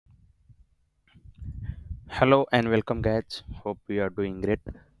Hello and welcome guys, hope you are doing great.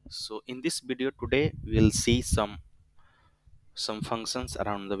 So in this video today we'll see some functions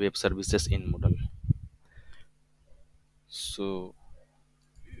around the web services in Moodle. So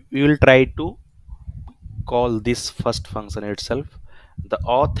we will try to call this first function itself the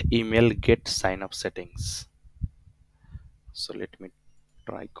auth email get sign up settings. So let me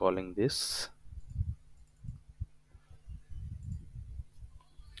try calling this.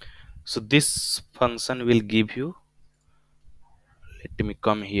 So this function will give you, let me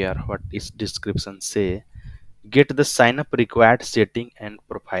come here, what is description say, get the sign up required setting and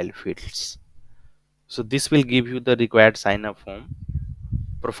profile fields. So this will give you the required sign up form,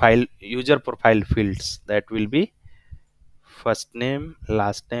 profile, user profile fields, that will be first name,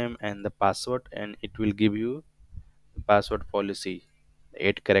 last name and the password, and it will give you the password policy,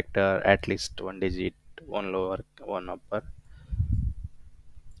 8 character, at least one digit, one lower, one upper,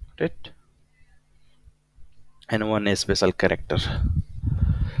 right, and one special character.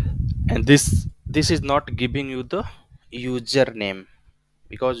 And this is not giving you the username,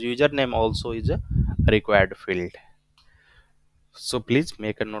 because username also is a required field, so please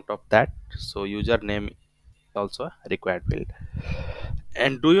make a note of that. So username also a required field.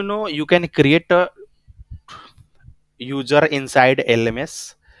 And do you know you can create a user inside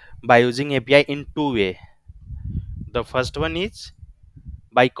LMS by using API in two way. The first one is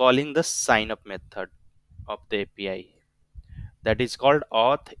by calling the sign up method of the API, that is called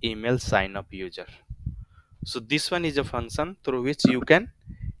auth email sign up user. So this one is a function through which you can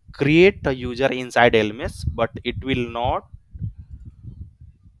create a user inside LMS, but it will not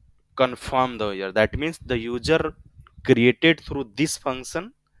confirm the user. That means the user created through this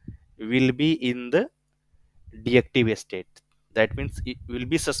function will be in the deactive state. That means it will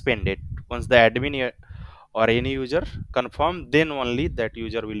be suspended. Once the admin or any user confirm, then only that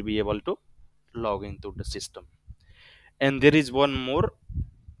user will be able to log into the system. And there is one more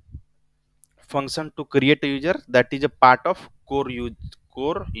function to create a user, that is a part of core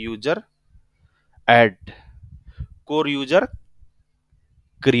user add, core user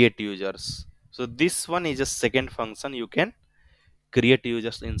create users. So this one is a second function, you can create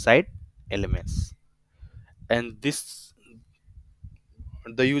users inside LMS. And this,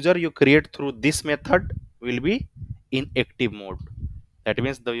 the user you create through this method will be in active mode. That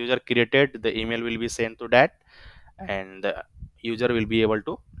means the user created, the email will be sent to that, and the user will be able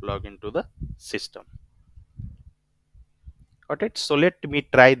to log into the system. Got it? So let me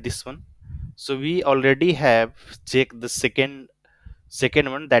try this one. So we already have checked the second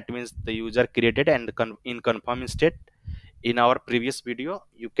one, that means the user created and in confirm state. In our previous video,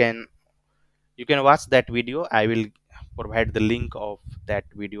 you can watch that video. I will provide the link of that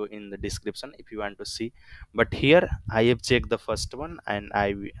video in the description if you want to see. But here I have checked the first one, and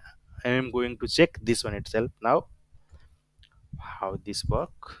I am going to check this one itself now, how this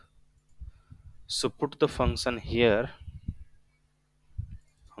work. So put the function here,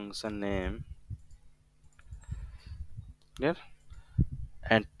 function name here,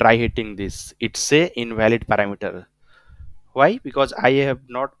 and try hitting this. It say invalid parameter. Why? Because I have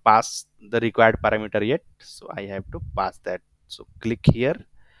not passed the required parameter yet, so I have to pass that. So click here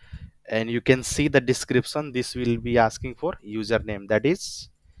and you can see the description. This will be asking for username, that is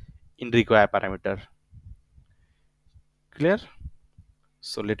in required parameter. Clear?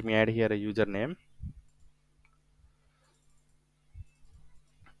 So let me add here a username.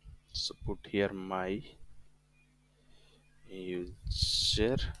 So put here my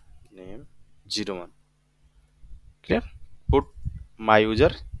username 01. Clear? Put my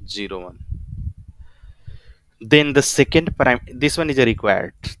user 01. Then the second parameter, this one is a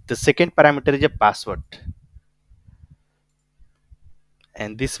required, the second parameter is a password,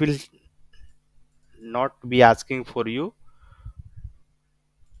 and this will not be asking for you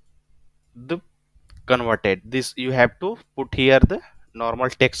the converted. This you have to put here the normal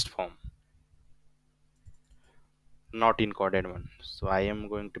text form, not encoded one. So I am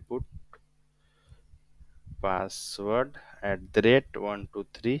going to put password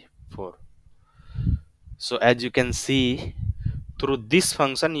 @1234. So as you can see, through this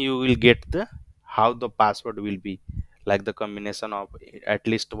function you will get the how the password will be, like the combination of at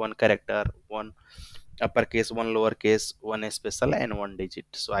least one character, one uppercase, one lowercase, one special and one digit.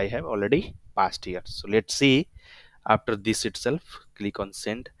 So I have already passed here. So let's see. After this itself, click on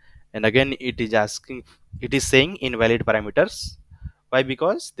send, and again it is asking, it is saying invalid parameters. Why?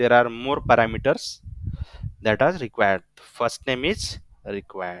 Because there are more parameters that are required. First name is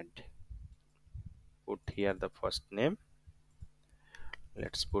required. Put here the first name.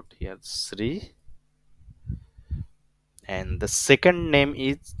 Let's put here Sri, and the second name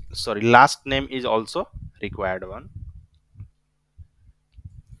is, sorry, last name is also required one.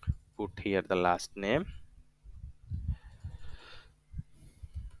 Put here the last name.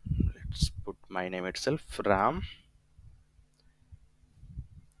 Let's put my name itself, Ram.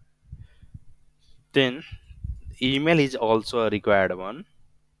 Then email is also a required one.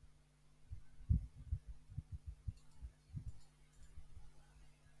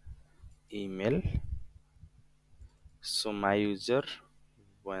 Email. So my user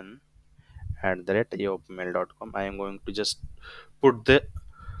one @yahoomail.com. I am going to just put the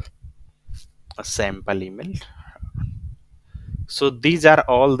a sample email. So these are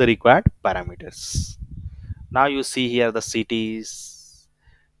all the required parameters. Now you see here the cities,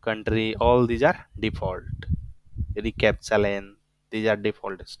 country, all these are default. Recaptcha length, these are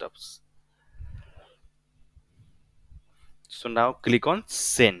default stuffs. So now click on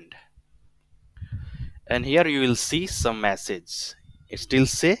send, and here you will see some message. It still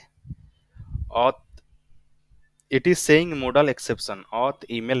say auth. It is saying Moodle exception, auth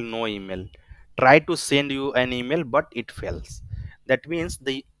email, no email. Try to send you an email, but it fails. That means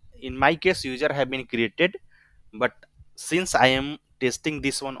the in my case user have been created, but since I am testing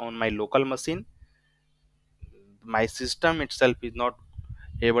this one on my local machine, my system itself is not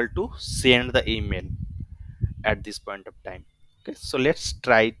able to send the email at this point of time. Okay, so let's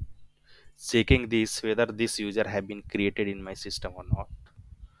try checking this whether this user have been created in my system or not.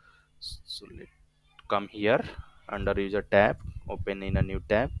 So let come here under user tab, open in a new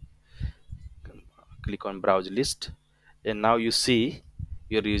tab, click on browse list, and now you see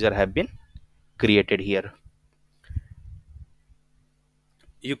your user have been created here.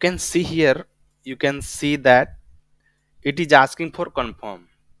 You can see here, you can see that it is asking for confirmation.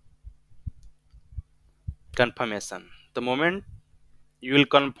 The moment you will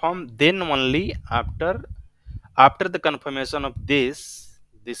confirm, then only after the confirmation of this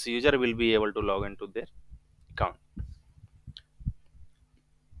user will be able to log into their account.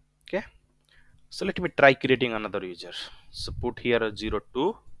 Okay, so let me try creating another user. So put here a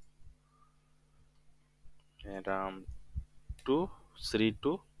 02 and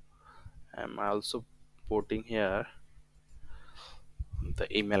 232. I'm also putting here the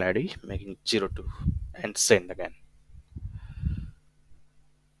email ID, making 02 and send again.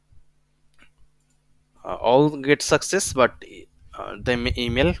 All get success, but the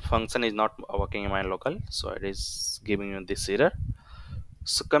email function is not working in my local, so it is giving you this error.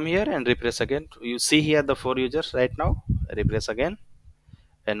 So come here and refresh again. You see here the 4 users right now. Refresh again,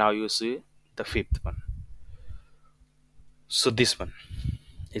 and now you see the 5th one. So this one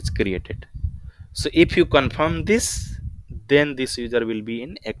is created. So if you confirm this, then this user will be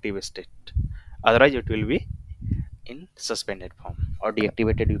in active state. Otherwise, it will be in suspended form or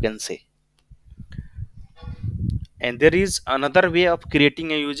deactivated, you can say. And there is another way of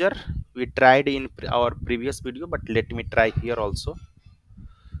creating a user. We tried in our previous video, but let me try here also.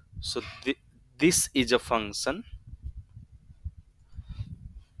 So this is a function.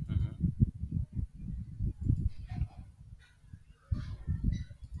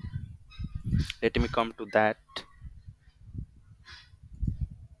 Let me come to that.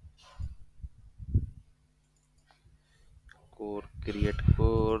 Create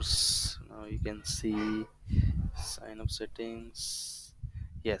course. Now you can see sign up settings.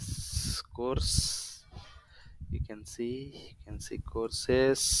 Yes, course. You can see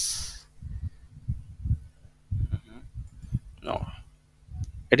courses. No,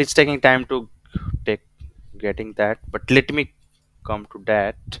 it is taking time to take getting that, but let me come to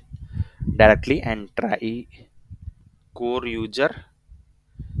that directly and try core user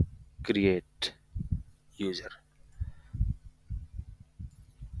create user.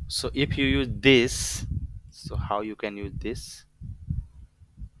 So if you use this, so how you can use this?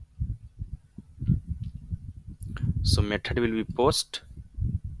 So method will be post.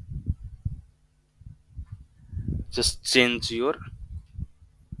 Just change your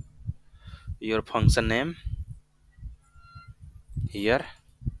function name here,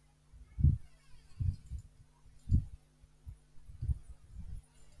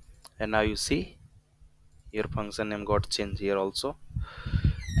 and now you see your function name got changed here also.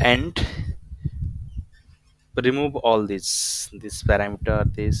 And remove all this parameter,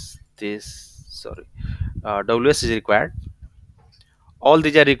 this sorry, ws is required. All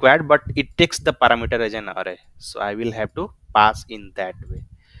these are required, but it takes the parameter as an array, so I will have to pass in that way.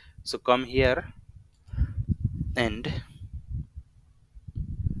 So come here and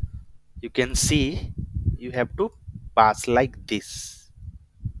you can see you have to pass like this.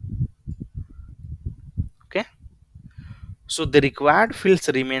 Okay, so the required fields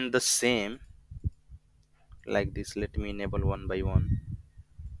remain the same like this. Let me enable one by one.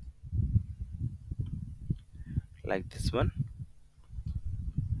 like this one.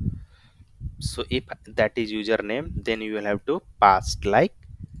 So if that is username, then you will have to pass like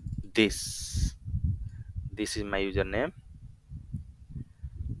this. This is my username.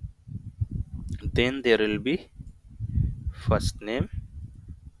 Then there will be first name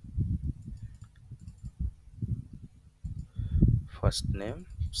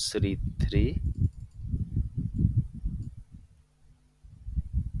Sri 3.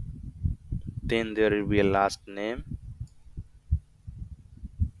 Then there will be a last name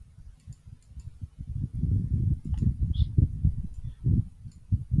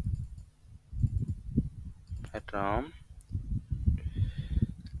Ram,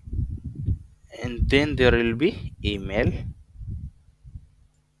 and then there will be email.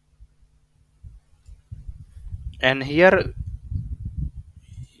 And here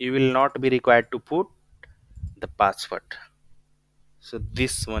you will not be required to put the password. So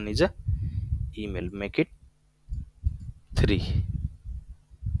this one is a email, make it 3,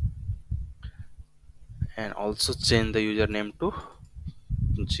 and also change the username to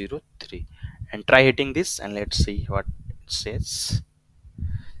 03, and try hitting this and let's see what it says.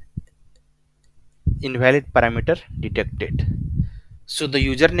 Invalid parameter detected. So the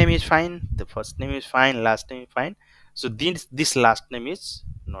username is fine, the first name is fine, last name is fine. So this last name is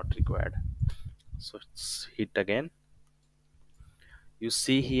not required. So let's hit again. You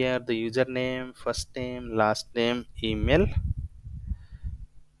see here the username, first name, last name, email.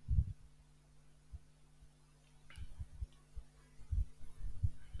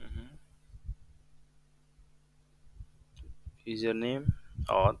 Username,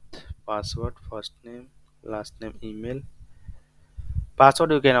 auth, password, first name, last name, email.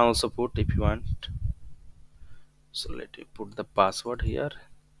 Password you can also put if you want. So let me put the password here.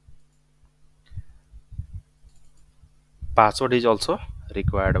 Password is also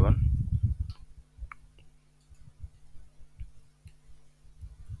required one,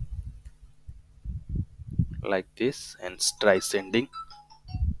 like this, and try sending.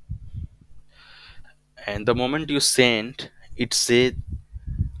 And the moment you send, it says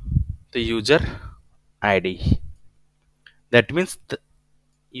the user ID. That means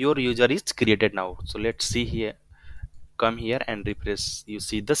your user is created now. So let's see here, come here and refresh. You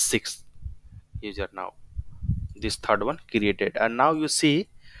see the sixth user now, this third one created, and now you see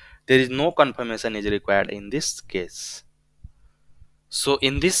there is no confirmation is required in this case. So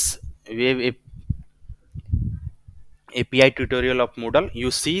in this web API tutorial of Moodle, you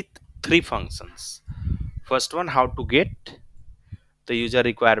see three functions. First one, how to get the user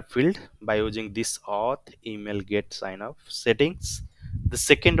required field by using this auth, email, get, sign up settings. The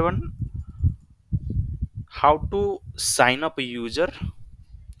second one, how to sign up a user,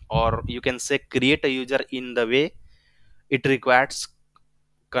 or you can say create a user in the way it requires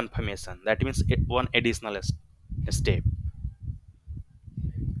confirmation. That means one additional step.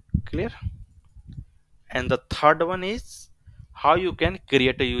 Clear? And the third one is how you can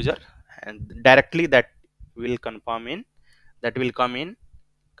create a user and directly that will come in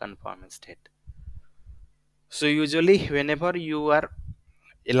confirm state. So usually whenever you are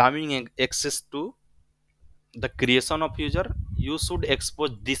allowing access to the creation of user, you should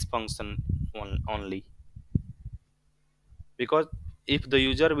expose this function only, because if the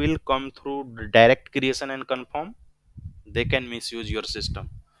user will come through the direct creation and confirm, they can misuse your system.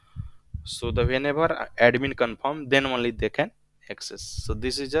 So the whenever admin confirm, then only they can access. So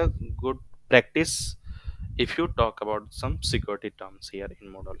this is a good practice if you talk about some security terms here in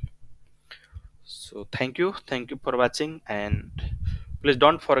Moodle. So thank you for watching, and please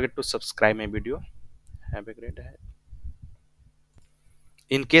don't forget to subscribe my video. Have a great day.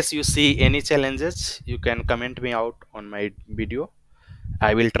 In case you see any challenges, you can comment me out on my video.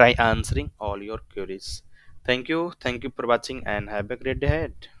 I will try answering all your queries. Thank you for watching, and have a great day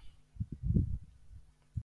ahead.